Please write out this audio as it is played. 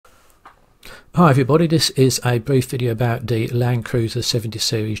Hi everybody, this is a brief video about the Land Cruiser 70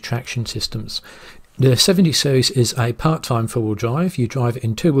 series traction systems. The 70 series is a part-time four-wheel drive. You drive it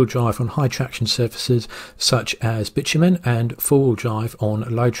in two-wheel drive on high traction surfaces such as bitumen and four-wheel drive on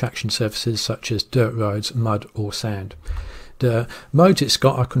low traction surfaces such as dirt roads, mud or sand. The modes it's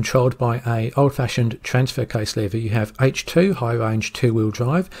got are controlled by a old-fashioned transfer case lever. You have H2 high range two-wheel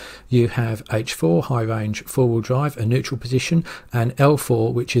drive, you have H4 high range four-wheel drive, a neutral position, and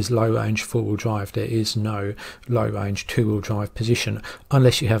L4 which is low range four-wheel drive. There is no low range two-wheel drive position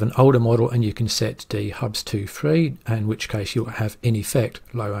unless you have an older model and you can set the hubs to 3, in which case you'll have in effect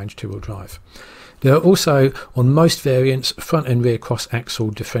low range two-wheel drive. There are also, on most variants, front and rear cross-axle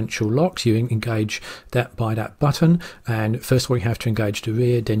differential locks. You engage that by that button, and first of all you have to engage the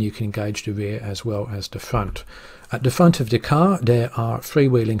rear, then you can engage the rear as well as the front. At the front of the car there are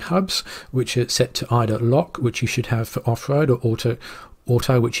freewheeling hubs which are set to either lock, which you should have for off-road, or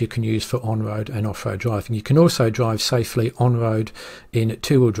auto, which you can use for on-road and off-road driving. You can also drive safely on-road in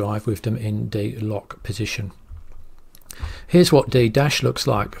two-wheel drive with them in the lock position. Here's what the dash looks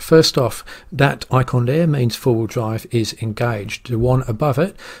like. First off, that icon there means four-wheel drive is engaged. The one above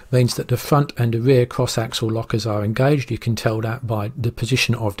it means that the front and the rear cross-axle lockers are engaged. You can tell that by the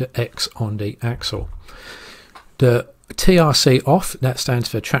position of the X on the axle. The TRC off, that stands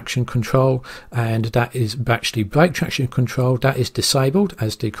for traction control, and that is actually brake traction control. That is disabled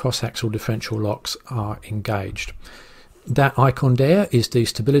as the cross-axle differential locks are engaged. That icon there is the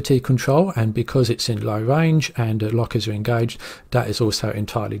stability control, and because it's in low range and the lockers are engaged, that is also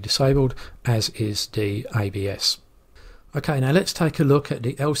entirely disabled, as is the ABS. Okay, now let's take a look at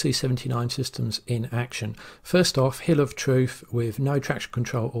the LC79 systems in action. First off, hill of truth with no traction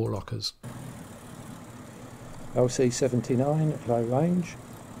control or lockers. LC79 low range,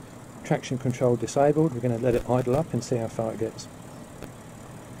 traction control disabled. We're going to let it idle up and see how far it gets.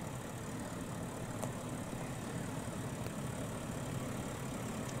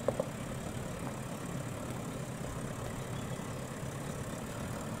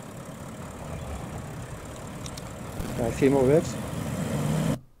 A few more revs.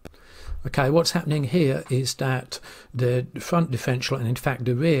 Okay, what's happening here is that the front differential and in fact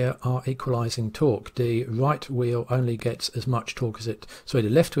the rear are equalising torque. The right wheel only gets as much torque as the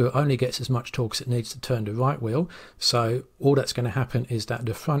left wheel only gets as much torque as it needs to turn the right wheel. So all that's going to happen is that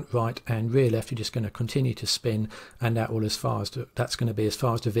the front right and rear left are just going to continue to spin, and that's going to be as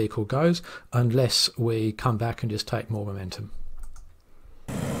far as the vehicle goes, unless we come back and just take more momentum.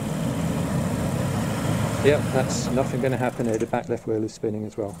 Yep, that's nothing going to happen here. The back left wheel is spinning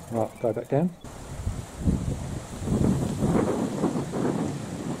as well. Right, go back down.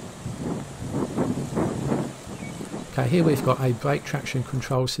 Okay, here we've got a brake traction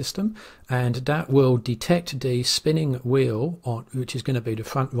control system, and that will detect the spinning wheel, which is going to be the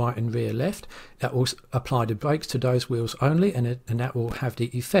front right and rear left. That will apply the brakes to those wheels only, and that will have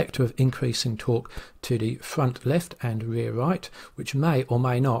the effect of increasing torque to the front left and rear right, which may or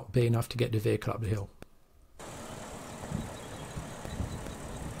may not be enough to get the vehicle up the hill.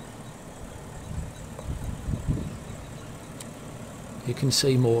 You can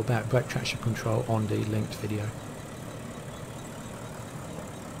see more about brake traction control on the linked video.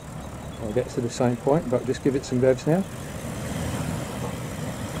 I'll get to the same point, but just give it some revs now.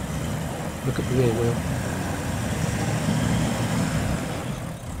 Look at the rear wheel.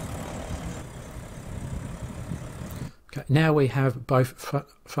 Okay, now we have both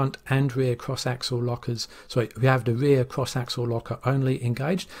front and rear cross-axle lockers. Sorry, we have the rear cross-axle locker only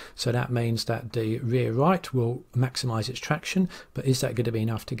engaged, so that means that the rear right will maximise its traction, but is that going to be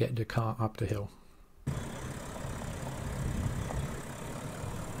enough to get the car up the hill?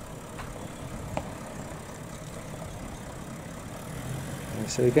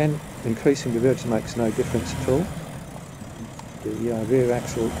 So again, increasing the revs makes no difference at all. The rear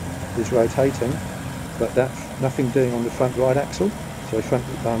axle is rotating, but that's nothing doing on the front right axle, so front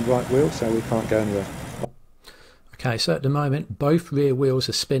right wheel, so we can't go anywhere. Okay, so at the moment both rear wheels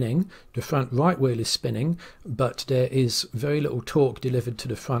are spinning, the front right wheel is spinning, but there is very little torque delivered to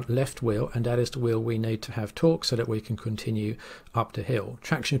the front left wheel, and that is the wheel we need to have torque so that we can continue up the hill.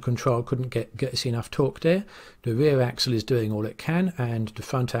 Traction control couldn't get us enough torque there. The rear axle is doing all it can, and the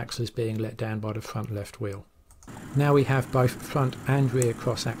front axle is being let down by the front left wheel. Now we have both front and rear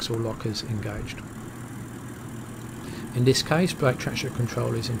cross axle lockers engaged. In this case, brake traction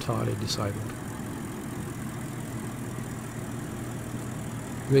control is entirely disabled.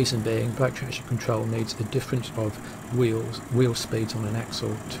 Reason being, brake traction control needs a difference of wheel speeds on an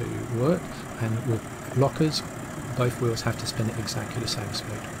axle to work, and with lockers, both wheels have to spin at exactly the same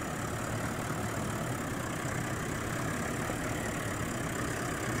speed.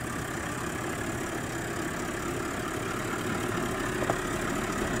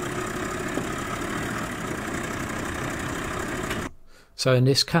 So in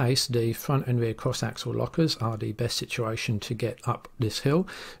this case, the front and rear cross-axle lockers are the best situation to get up this hill.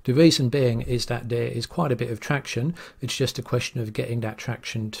 The reason being is that there is quite a bit of traction. It's just a question of getting that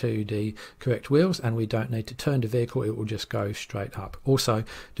traction to the correct wheels, and we don't need to turn the vehicle, it will just go straight up. Also,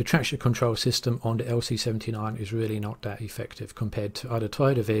 the traction control system on the LC79 is really not that effective compared to other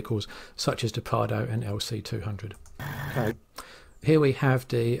Toyota vehicles such as the Prado and LC200. Okay. Here we have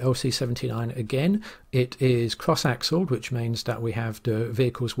the LC79 again. It is cross-axled, which means that we have the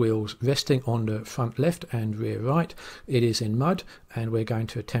vehicle's wheels resting on the front left and rear right. It is in mud, and we're going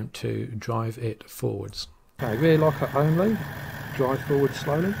to attempt to drive it forwards. Okay, rear locker only. Drive forward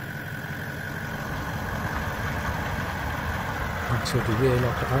slowly. Until the rear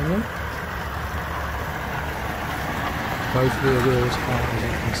locker only. Both rear wheels are, as you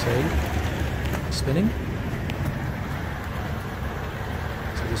can see, spinning.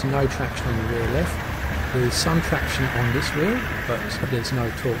 There's no traction on the rear left. There is some traction on this wheel, but there's no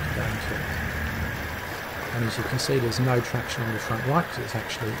torque going to it. And as you can see, there's no traction on the front right because it's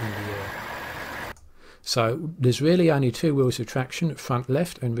actually in the air. So there's really only two wheels of traction, front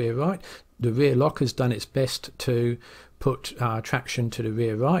left and rear right. The rear lock has done its best to put traction to the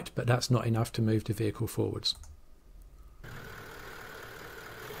rear right, but that's not enough to move the vehicle forwards.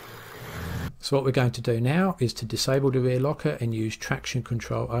 So what we're going to do now is to disable the rear locker and use traction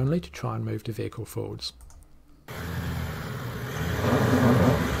control only to try and move the vehicle forwards.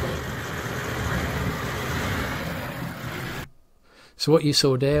 So what you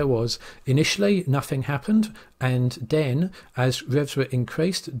saw there was initially nothing happened, and then as revs were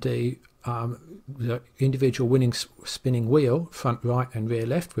increased, the individual spinning wheel, front right and rear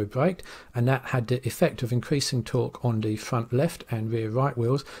left, were braked, and that had the effect of increasing torque on the front left and rear right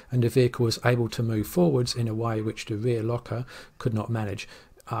wheels, and the vehicle was able to move forwards in a way which the rear locker could not manage.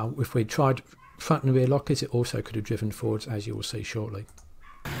 If we tried front and rear lockers, it also could have driven forwards, as you will see shortly.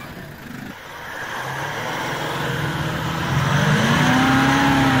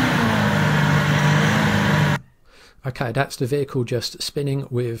 Okay, that's the vehicle just spinning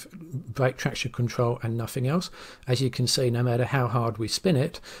with brake traction control and nothing else. As you can see, no matter how hard we spin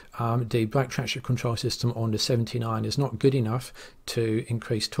it, the brake traction control system on the 79 is not good enough to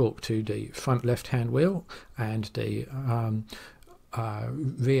increase torque to the front left-hand wheel and the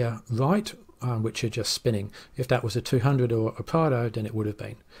rear right, which are just spinning. If that was a 200 or a Prado, then it would have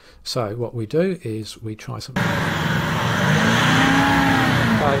been. So what we do is we try something.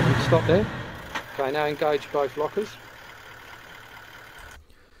 Okay, we stop there. Okay, now engage both lockers.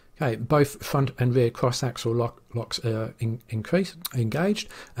 Okay, both front and rear cross-axle locks are engaged,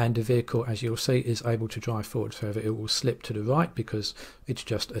 and the vehicle, as you'll see, is able to drive forward. However, it will slip to the right because it's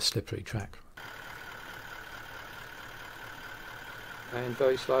just a slippery track. And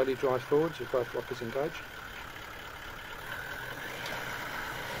very slowly drive forwards with both lockers engaged.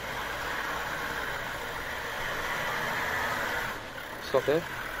 Stop there.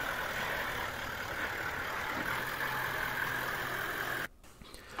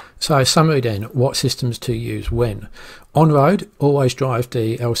 So summary then, what systems to use when? On road, always drive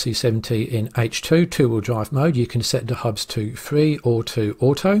the LC70 in H2, two-wheel drive mode. You can set the hubs to 3 or to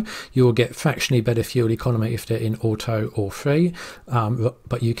auto. You will get fractionally better fuel economy if they're in auto or 3,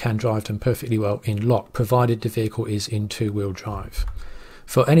 but you can drive them perfectly well in lock, provided the vehicle is in two-wheel drive.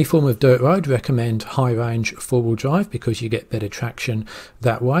 For any form of dirt road, recommend high range four-wheel drive because you get better traction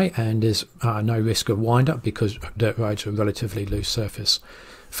that way, and there's no risk of wind-up because dirt roads are a relatively loose surface.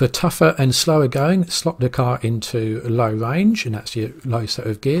 For tougher and slower going, slot the car into low range, and that's your low set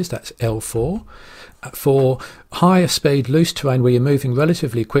of gears, that's L4. For higher speed, loose terrain where you're moving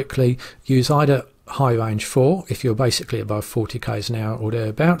relatively quickly, use either high range 4 if you're basically above 40 k's an hour or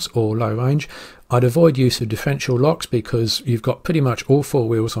thereabouts, or low range. I'd avoid use of differential locks because you've got pretty much all four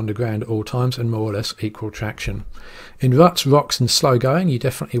wheels on the ground at all times and more or less equal traction. In ruts, rocks and slow going, you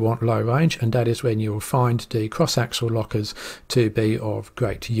definitely want low range, and that is when you will find the cross-axle lockers to be of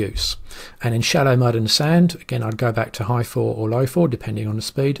great use. And in shallow mud and sand, again, I'd go back to high 4 or low 4 depending on the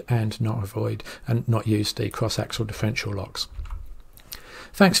speed, and not use the cross-axle differential locks.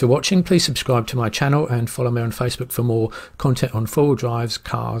 Thanks for watching. Please subscribe to my channel and follow me on Facebook for more content on four-wheel drives,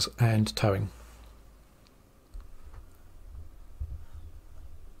 cars and towing.